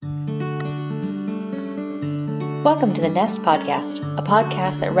Welcome to the Nest Podcast, a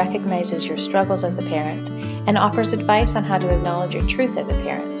podcast that recognizes your struggles as a parent and offers advice on how to acknowledge your truth as a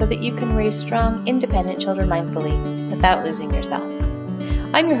parent so that you can raise strong, independent children mindfully without losing yourself.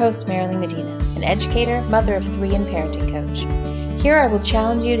 I'm your host, Marilyn Medina, an educator, mother of 3, and parenting coach. Here I will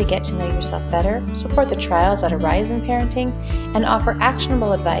challenge you to get to know yourself better, support the trials that arise in parenting, and offer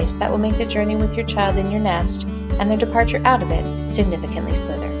actionable advice that will make the journey with your child in your nest and their departure out of it significantly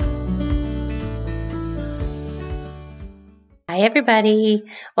smoother. Hi, everybody.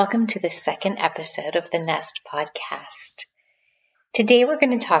 Welcome to the second episode of the Nest Podcast. Today, we're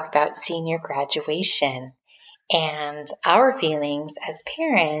going to talk about senior graduation and our feelings as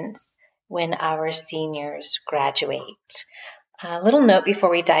parents when our seniors graduate. A little note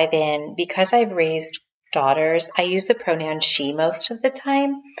before we dive in, because I've raised daughters, I use the pronoun she most of the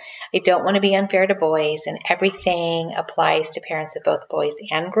time. I don't want to be unfair to boys, and everything applies to parents of both boys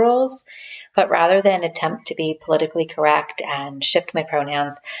and girls. But rather than attempt to be politically correct and shift my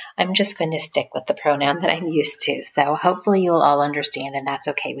pronouns, I'm just going to stick with the pronoun that I'm used to. So hopefully you'll all understand, and that's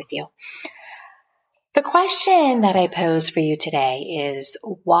okay with you. The question that I pose for you today is,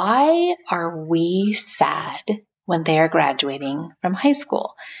 why are we sad when they are graduating from high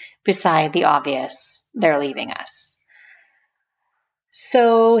school? Beside the obvious, they're leaving us.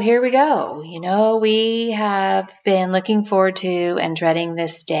 So here we go. We have been looking forward to and dreading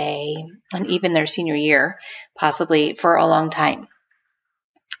this day and even their senior year, possibly for a long time.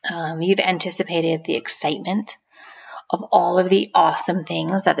 You've anticipated the excitement of all of the awesome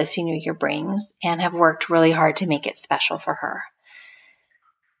things that the senior year brings and have worked really hard to make it special for her.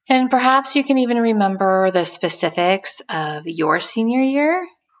 And perhaps you can even remember the specifics of your senior year,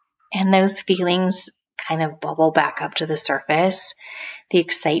 and those feelings kind of bubble back up to the surface. The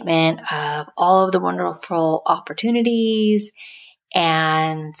excitement of all of the wonderful opportunities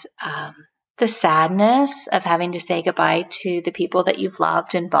and the sadness of having to say goodbye to the people that you've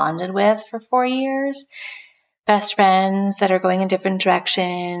loved and bonded with for 4 years, best friends that are going in different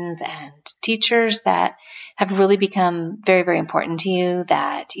directions, and teachers that have really become very, very important to you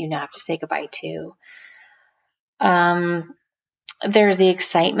that you now have to say goodbye to. There's the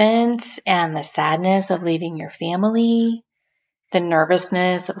excitement and the sadness of leaving your family, the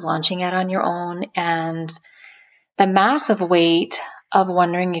nervousness of launching out on your own, and the massive weight of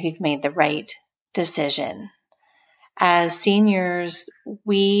wondering if you've made the right decision. As seniors,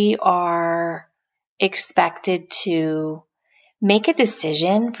 we are expected to make a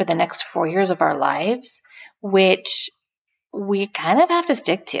decision for the next 4 years of our lives, which we kind of have to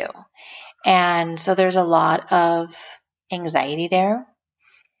stick to. And so there's a lot of anxiety there.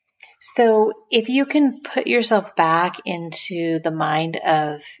 So if you can put yourself back into the mind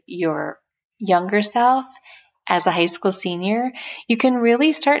of your younger self as a high school senior, you can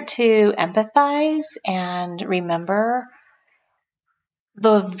really start to empathize and remember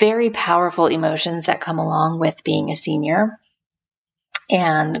the very powerful emotions that come along with being a senior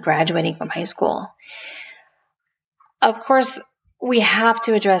and graduating from high school. Of course, we have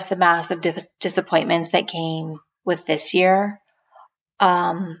to address the massive disappointments that came with this year.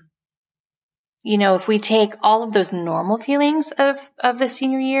 If we take all of those normal feelings of the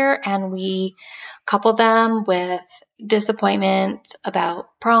senior year and we couple them with disappointment about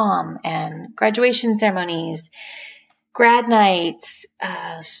prom and graduation ceremonies, grad nights,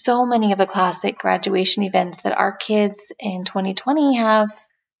 so many of the classic graduation events that our kids in 2020 have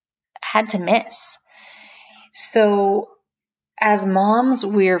had to miss. So as moms,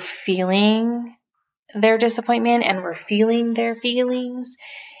 we're feeling their disappointment and we're feeling their feelings.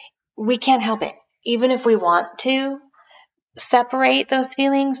 We can't help it. Even if we want to separate those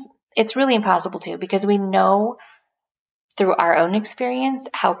feelings, it's really impossible to, because we know through our own experience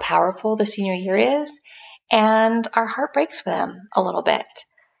how powerful the senior year is, and our heart breaks for them a little bit.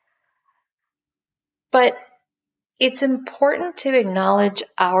 But it's important to acknowledge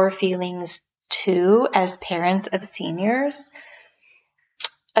our feelings too as parents of seniors.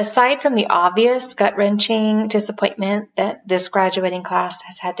 Aside from the obvious gut-wrenching disappointment that this graduating class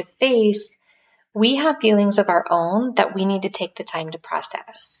has had to face, we have feelings of our own that we need to take the time to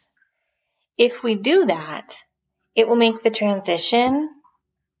process. If we do that, it will make the transition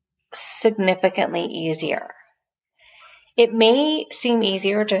significantly easier. It may seem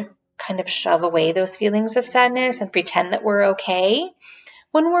easier to kind of shove away those feelings of sadness and pretend that we're okay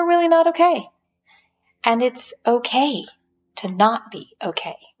when we're really not okay. And it's okay to not be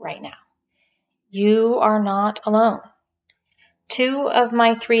okay right now. You are not alone. 2 of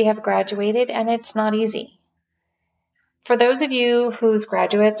my 3 have graduated, and it's not easy. For those of you whose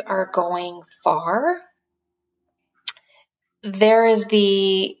graduates are going far, there is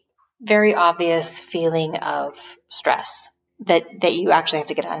the very obvious feeling of stress that you actually have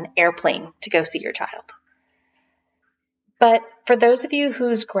to get on an airplane to go see your child. But for those of you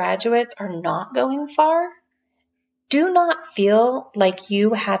whose graduates are not going far, do not feel like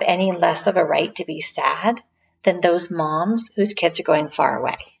you have any less of a right to be sad than those moms whose kids are going far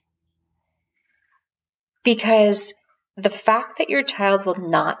away. Because the fact that your child will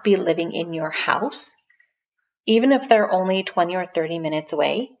not be living in your house, even if they're only 20 or 30 minutes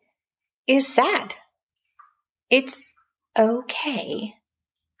away, is sad. It's okay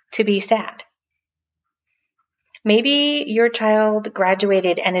to be sad. Maybe your child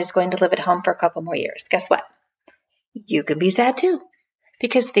graduated and is going to live at home for a couple more years. Guess what? You can be sad too,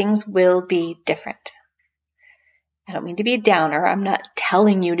 because things will be different. I don't mean to be a downer. I'm not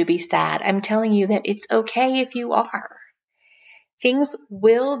telling you to be sad. I'm telling you that it's okay if you are. Things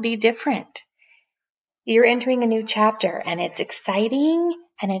will be different. You're entering a new chapter, and it's exciting,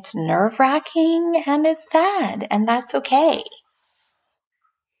 and it's nerve-wracking, and it's sad, and that's okay.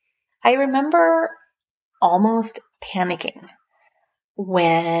 I remember almost panicking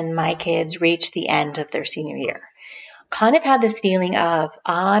when my kids reached the end of their senior year. Kind of had this feeling of,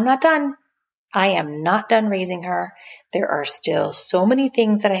 I'm not done. I am not done raising her. There are still so many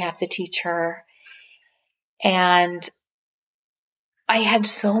things that I have to teach her. And I had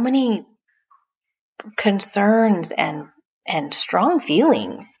so many concerns and strong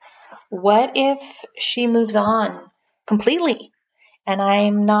feelings. What if she moves on completely and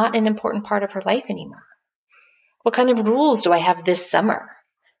I'm not an important part of her life anymore? What kind of rules do I have this summer?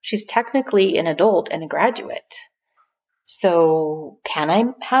 She's technically an adult and a graduate. So can I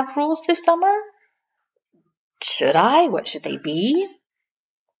have rules this summer? Should I? What should they be?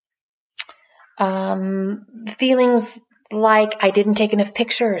 Feelings like I didn't take enough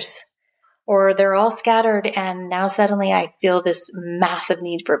pictures, or they're all scattered and now suddenly I feel this massive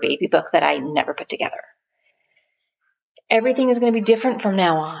need for a baby book that I never put together. Everything is going to be different from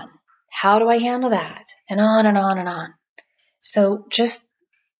now on. How do I handle that? And on and on and on. So just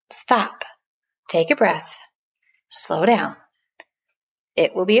stop, take a breath, slow down.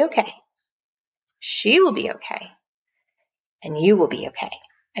 It will be okay. She will be okay. And you will be okay.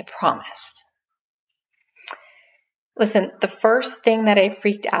 I promise. Listen, the first thing that I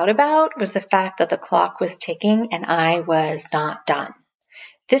freaked out about was the fact that the clock was ticking and I was not done.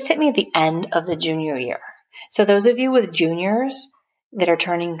 This hit me at the end of the junior year. So those of you with juniors that are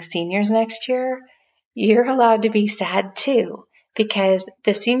turning seniors next year, you're allowed to be sad too, because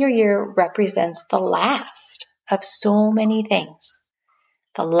the senior year represents the last of so many things.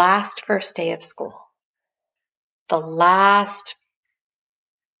 The last first day of school. The last,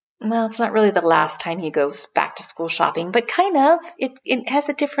 well, it's not really the last time you go back to school shopping, but kind of, it has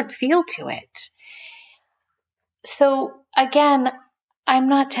a different feel to it. So again, I'm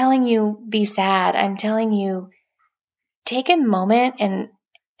not telling you be sad. I'm telling you take a moment and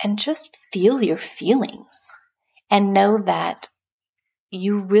just feel your feelings and know that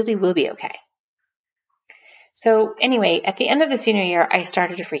you really will be okay. So anyway, at the end of the senior year, I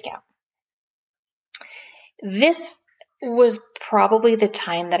started to freak out. This was probably the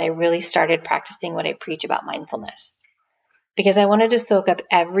time that I really started practicing what I preach about mindfulness, because I wanted to soak up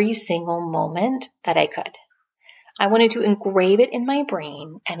every single moment that I could. I wanted to engrave it in my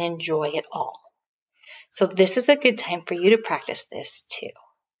brain and enjoy it all. So this is a good time for you to practice this too.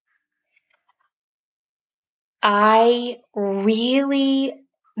 I really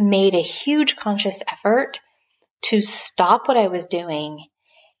made a huge conscious effort to stop what I was doing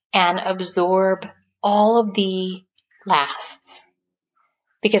and absorb all of the lasts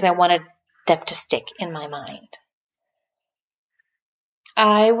because I wanted them to stick in my mind.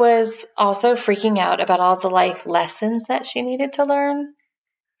 I was also freaking out about all the life lessons that she needed to learn.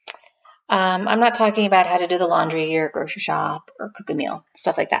 I'm not talking about how to do the laundry or grocery shop or cook a meal,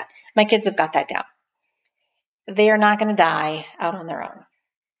 stuff like that. My kids have got that down. They are not going to die out on their own.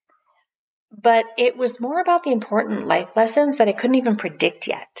 But it was more about the important life lessons that I couldn't even predict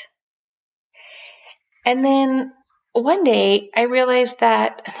yet. And then one day I realized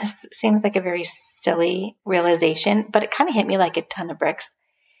that, this seems like a very silly realization, but it kind of hit me like a ton of bricks,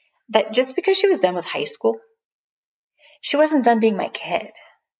 that just because she was done with high school, she wasn't done being my kid.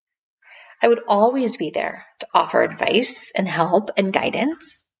 I would always be there to offer advice and help and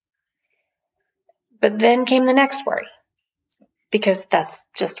guidance. But then came the next worry, because that's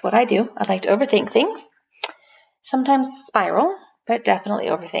just what I do. I like to overthink things. Sometimes spiral, but definitely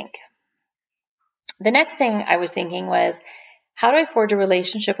overthink. The next thing I was thinking was, how do I forge a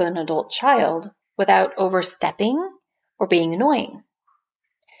relationship with an adult child without overstepping or being annoying?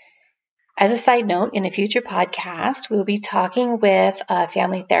 As a side note, in a future podcast, we'll be talking with a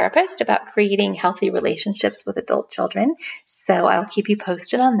family therapist about creating healthy relationships with adult children. So I'll keep you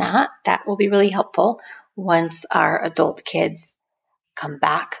posted on that. That will be really helpful once our adult kids come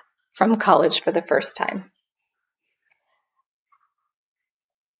back from college for the first time.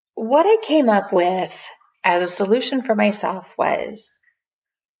 What I came up with as a solution for myself was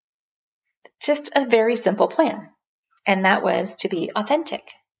just a very simple plan, and that was to be authentic.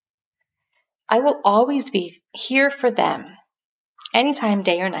 I will always be here for them, anytime,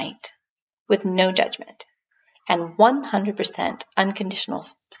 day or night, with no judgment and 100% unconditional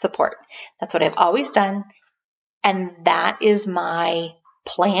support. That's what I've always done, and that is my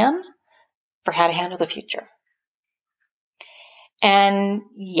plan for how to handle the future. And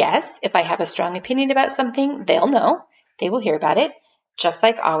yes, if I have a strong opinion about something, they'll know. They will hear about it, just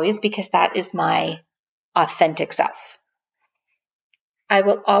like always, because that is my authentic self. I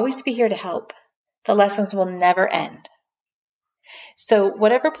will always be here to help. The lessons will never end. So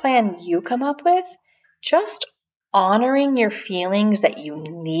whatever plan you come up with, just honoring your feelings that you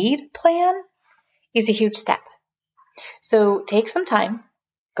need plan is a huge step. So take some time,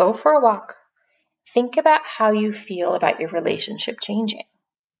 go for a walk, think about how you feel about your relationship changing.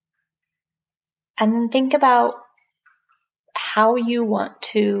 And then think about how you want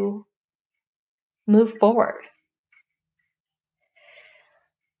to move forward.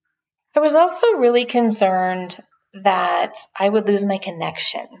 I was also really concerned that I would lose my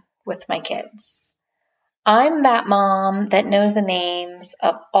connection with my kids. I'm that mom that knows the names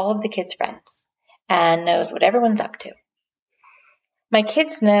of all of the kids' friends and knows what everyone's up to. My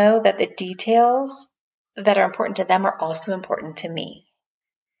kids know that the details that are important to them are also important to me.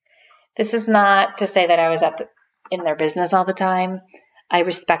 This is not to say that I was up in their business all the time. I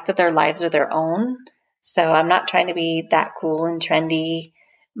respect that their lives are their own. So I'm not trying to be that cool and trendy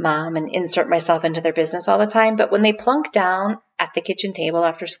mom and insert myself into their business all the time. But when they plunk down at the kitchen table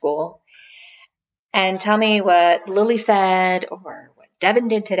after school and tell me what Lily said or what Devin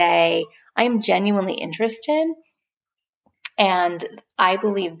did today, I am genuinely interested. And I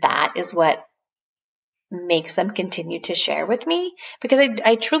believe that is what makes them continue to share with me, because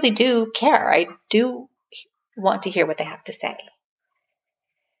I truly do care. I do want to hear what they have to say.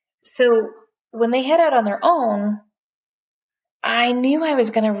 So when they head out on their own, I knew I was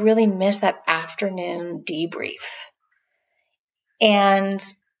going to really miss that afternoon debrief. And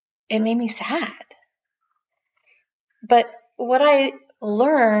it made me sad. But what I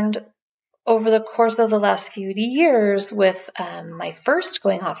learned over the course of the last few years with my first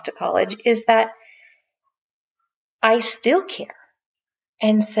going off to college is that I still care.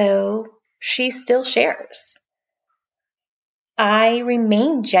 And so she still shares. I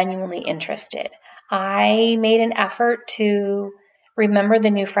remain genuinely interested. I made an effort to remember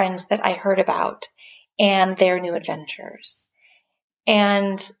the new friends that I heard about and their new adventures.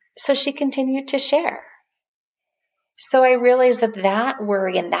 And so she continued to share. So I realized that that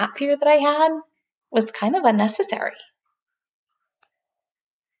worry and that fear that I had was kind of unnecessary.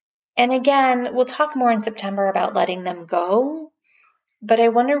 And again, we'll talk more in September about letting them go. But I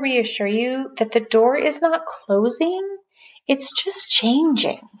want to reassure you that the door is not closing. It's just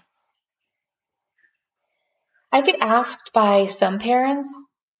changing. I get asked by some parents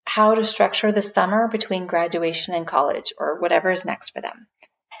how to structure the summer between graduation and college or whatever is next for them.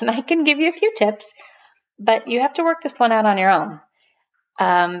 And I can give you a few tips, but you have to work this one out on your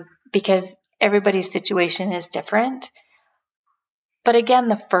own because everybody's situation is different. But again,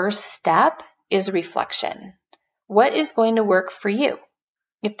 the first step is reflection. What is going to work for you?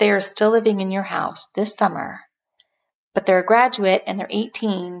 If they are still living in your house this summer, but they're a graduate and they're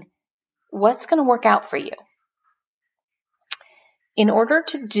 18, what's going to work out for you? In order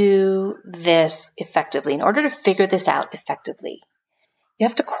to do this effectively, in order to figure this out effectively, you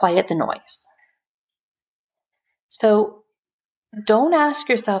have to quiet the noise. So don't ask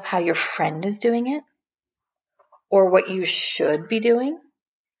yourself how your friend is doing it or what you should be doing.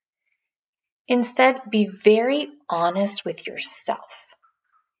 Instead, be very honest with yourself.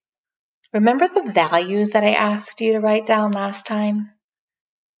 Remember the values that I asked you to write down last time?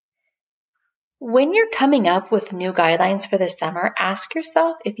 When you're coming up with new guidelines for the summer, ask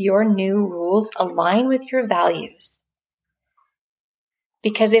yourself if your new rules align with your values.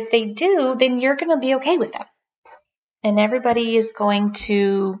 Because if they do, then you're going to be okay with them. And everybody is going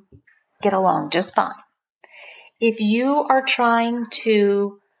to get along just fine. If you are trying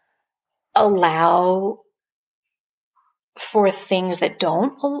to allow for things that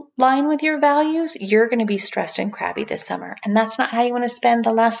don't align with your values, you're going to be stressed and crabby this summer. And that's not how you want to spend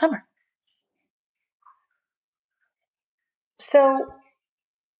the last summer. So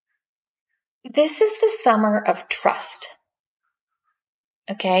This is the summer of trust.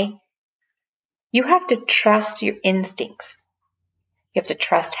 Okay? You have to trust your instincts. You have to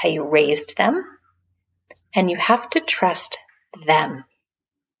trust how you raised them, and you have to trust them.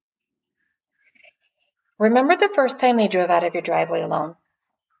 Remember the first time they drove out of your driveway alone?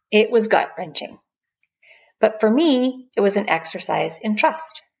 It was gut-wrenching. But for me, it was an exercise in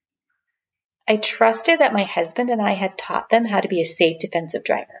trust. I trusted that my husband and I had taught them how to be a safe defensive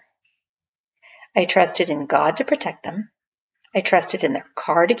driver. I trusted in God to protect them. I trusted in their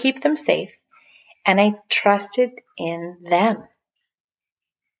car to keep them safe. And I trusted in them.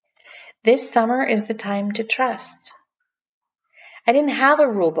 This summer is the time to trust. I didn't have a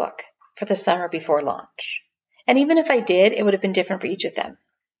rule book for the summer before launch. And even if I did, it would have been different for each of them.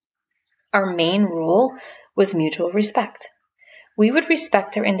 Our main rule was mutual respect. We would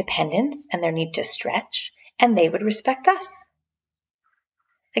respect their independence and their need to stretch, and they would respect us.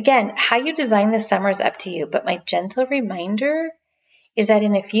 Again, how you design this summer is up to you, but my gentle reminder is that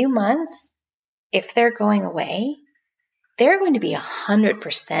in a few months, if they're going away, they're going to be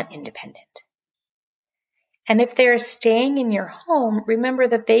 100% independent. And if they're staying in your home, remember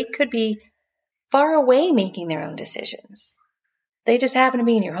that they could be far away making their own decisions. They just happen to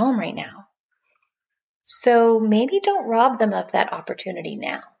be in your home right now. So maybe don't rob them of that opportunity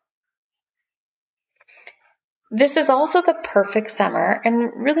now. This is also the perfect summer,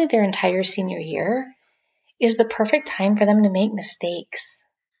 and really their entire senior year is the perfect time for them to make mistakes.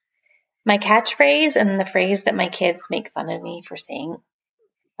 My catchphrase, and the phrase that my kids make fun of me for saying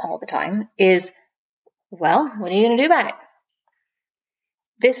all the time, is, well, what are you going to do about it?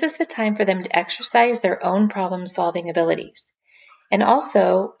 This is the time for them to exercise their own problem-solving abilities, and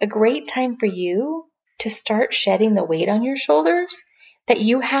also a great time for you to start shedding the weight on your shoulders that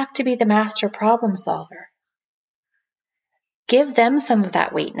you have to be the master problem solver. Give them some of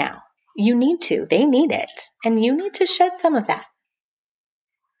that weight now. You need to. They need it. And you need to shed some of that.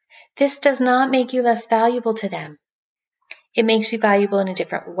 This does not make you less valuable to them. It makes you valuable in a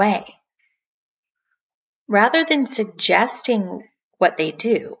different way. Rather than suggesting what they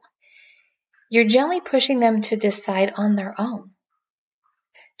do, you're gently pushing them to decide on their own.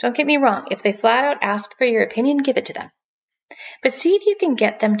 Don't get me wrong. If they flat out ask for your opinion, give it to them. But see if you can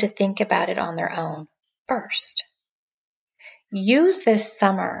get them to think about it on their own first. Use this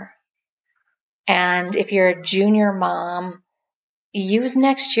summer, and if you're a junior mom, use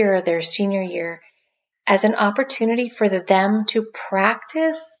next year, their senior year, as an opportunity for them to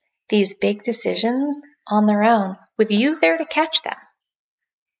practice these big decisions on their own with you there to catch them.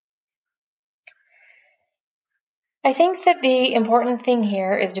 I think that the important thing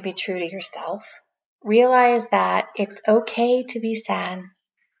here is to be true to yourself. Realize that it's okay to be sad.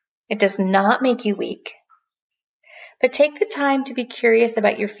 It does not make you weak. But take the time to be curious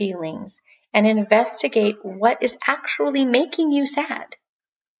about your feelings and investigate what is actually making you sad.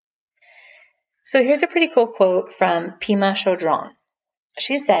 So here's a pretty cool quote from Pema Chodron.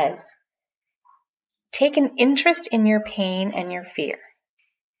 She says, "Take an interest in your pain and your fear.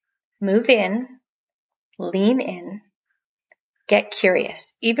 Move in, lean in, get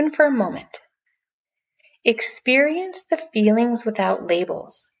curious, even for a moment. Experience the feelings without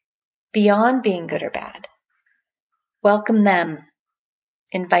labels, beyond being good or bad. Welcome them,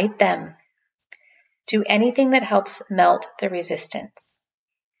 invite them. Do anything that helps melt the resistance."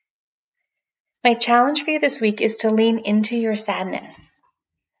 My challenge for you this week is to lean into your sadness.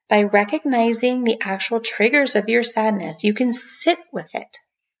 By recognizing the actual triggers of your sadness, you can sit with it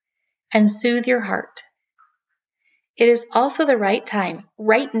and soothe your heart. It is also the right time,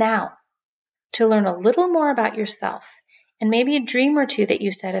 right now, to learn a little more about yourself and maybe a dream or two that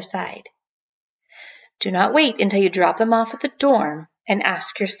you set aside. Do not wait until you drop them off at the dorm and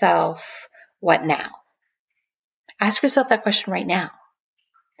ask yourself, what now? Ask yourself that question right now.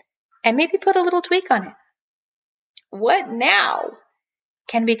 And maybe put a little tweak on it. What now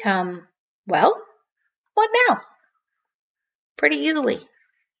can become, well, what now? Pretty easily.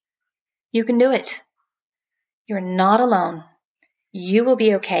 You can do it. You're not alone. You will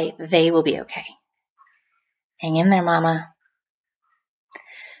be okay. They will be okay. Hang in there, mama.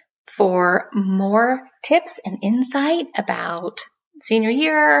 For more tips and insight about senior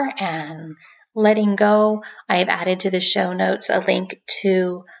year and letting go, I have added to the show notes a link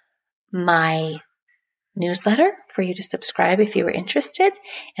to my newsletter for you to subscribe if you were interested,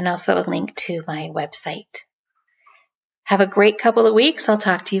 and also a link to my website. Have a great couple of weeks. I'll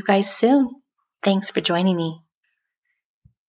talk to you guys soon. Thanks for joining me.